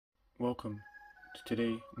Welcome.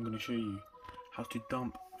 Today I'm going to show you how to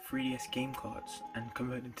dump 3DS game cards and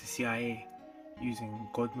convert them to CIA using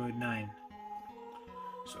GODMODE9.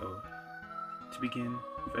 So to begin,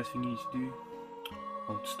 first thing you need to do,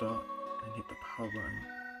 hold start and hit the power button.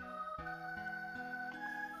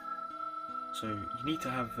 So you need to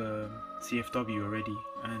have CFW already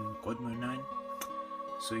and GODMODE9.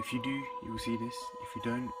 So if you do, you will see this. If you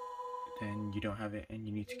don't, then you don't have it and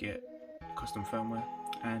you need to get custom firmware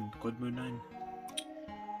and GODMODE9.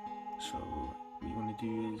 So what you want to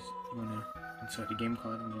do is you want to insert the game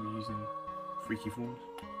card. I'm going to be using freaky forms.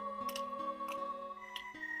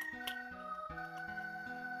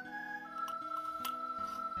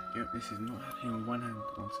 Yep, this is not happening on one hand.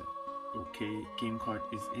 One sec. Okay, game card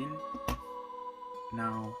is in.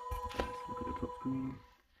 Now let's look at the top screen.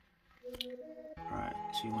 Right,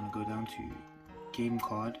 so you want to go down to game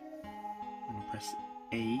card and press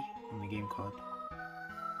A on the game card.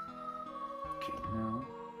 Okay, now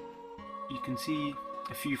you can see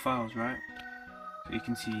a few files, right? So you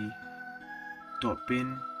can see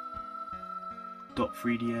 .bin,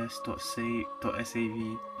 .3ds,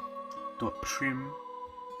 .sav, .trim,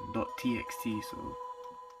 .txt. So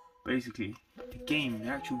basically the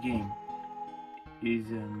actual game is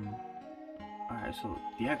alright, so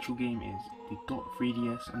the actual game is the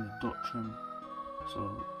 .3ds and the .trim.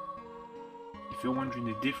 So if you're wondering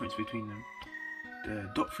the difference between them, the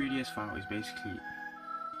 .3ds file is basically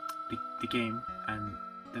the game and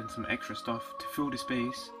then some extra stuff to fill the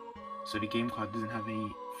space so the game card doesn't have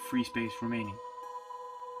any free space remaining.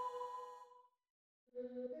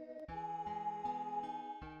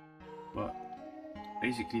 But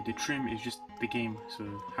basically the trim is just the game, so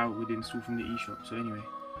how it would install from the eShop. So anyway,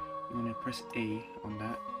 you want to press A on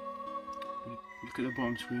that. Look at the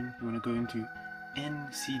bottom screen, you want to go into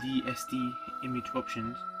N3DS image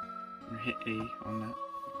options and hit A on that.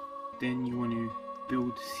 Then you want to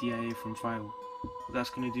build CIA from file. What that's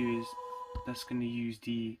going to do is that's going to use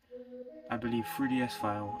the, I believe, 3DS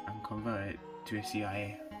file and convert it to a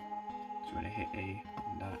CIA. So you want to hit A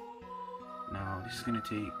on that. Now this is going to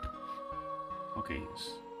take, okay,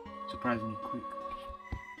 it's surprisingly quick.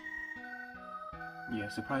 Yeah,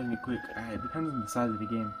 surprisingly quick. It depends on the size of the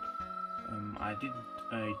game. I did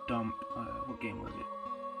a dump, what game was it?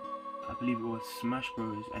 I believe it was Smash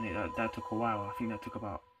Bros, and that took a while. I think that took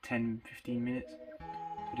about 10-15 minutes.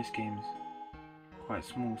 So this game's quite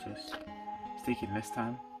small, so it's taking less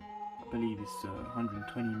time. I believe it's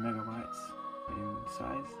 120 megabytes in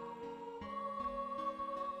size.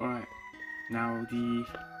 Alright, now the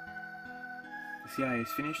CI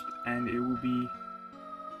is finished, and it will be,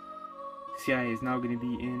 CI is now going to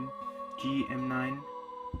be in GM9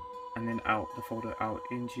 and then out, the folder out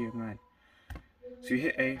in GM9. So you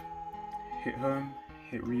hit A, hit home,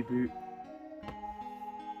 hit reboot.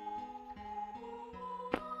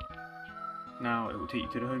 Now it will take you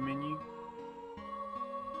to the home menu.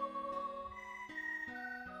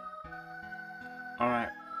 Alright,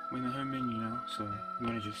 we're in the home menu now, so you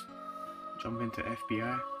want to just jump into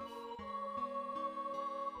FBI.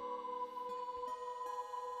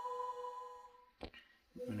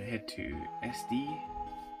 You want to head to SD.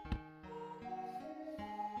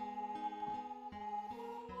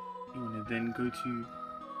 You want to then go to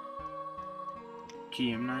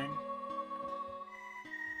GM9.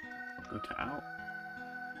 Go to out.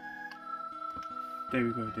 There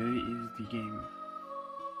we go, there is the game.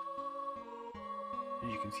 As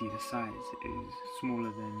you can see, the size is smaller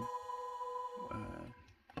than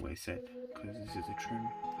what it said, because this is a trim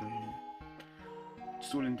version.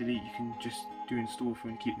 Install and delete, you can just do install if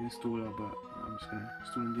you want to keep the installer, but I'm just going to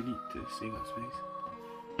install and delete to save that space.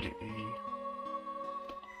 Hit A.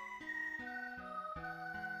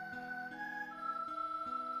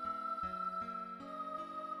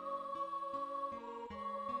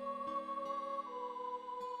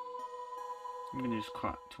 I'm going to just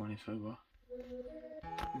cut to when it's over.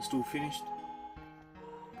 Install finished.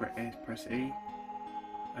 Press A.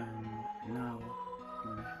 Now I'm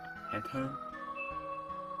going to head home.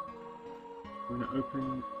 I'm going to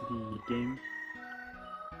open the game.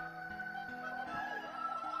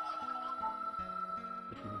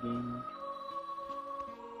 Open the game.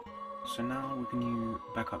 So now we can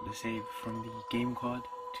back up the save from the game card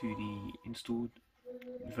to the installed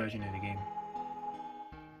version of the game.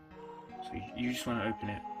 So you just want to open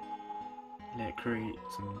it, let it create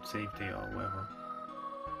some save data or whatever.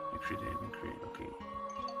 Make sure they've been created. Okay.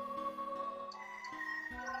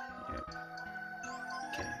 Yep.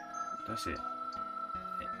 Okay. That's it.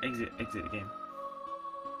 Exit the game.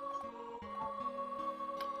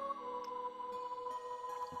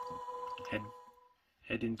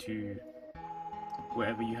 Head into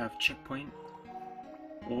wherever you have checkpoint,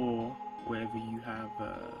 or wherever you have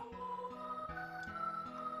the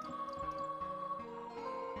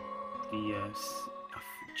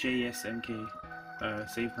JSMK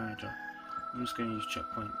save manager. I'm just going to use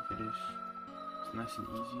checkpoint for this. It's nice and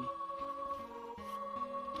easy.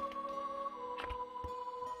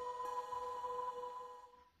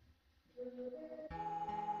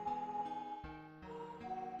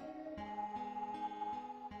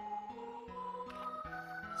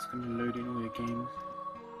 It's going to load in all the games.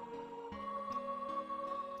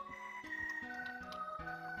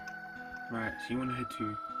 Right, so you want to head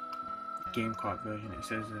to Gamecart version. It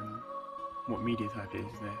says what media type it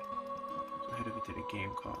is there. So head over to the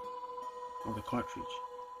Gamecart, or the cartridge.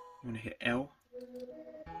 You want to hit L,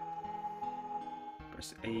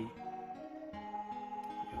 press A,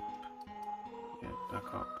 yep,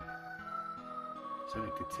 back up,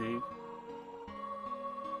 selected save,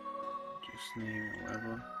 just name it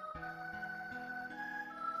whatever,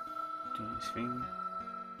 doing this thing.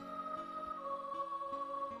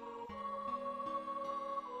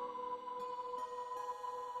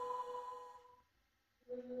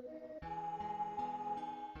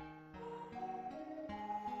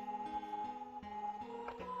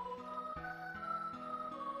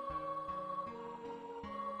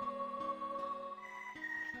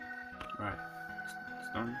 Right, it's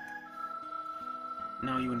done.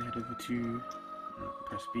 Now you want to head over to,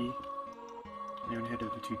 press B, now you want to head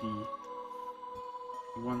over to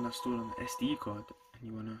the one that's stored on the SD card, and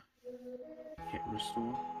you want to hit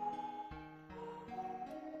restore.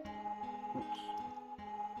 Oops.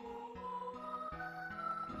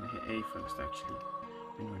 You want to hit A first actually,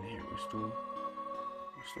 then you want to hit restore.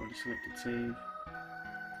 Restore the selected save.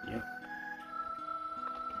 Yep.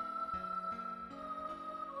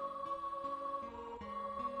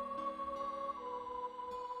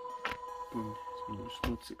 Boom, it's been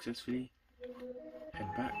restored successfully. Head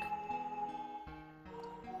back.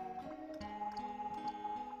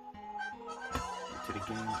 To the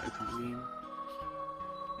game, open the game.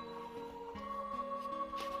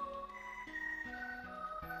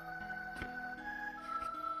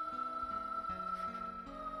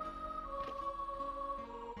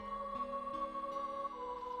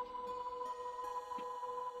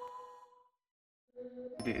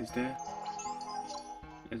 It is there.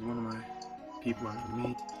 There's one of my people I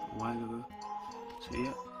made a while ago. So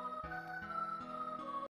yeah.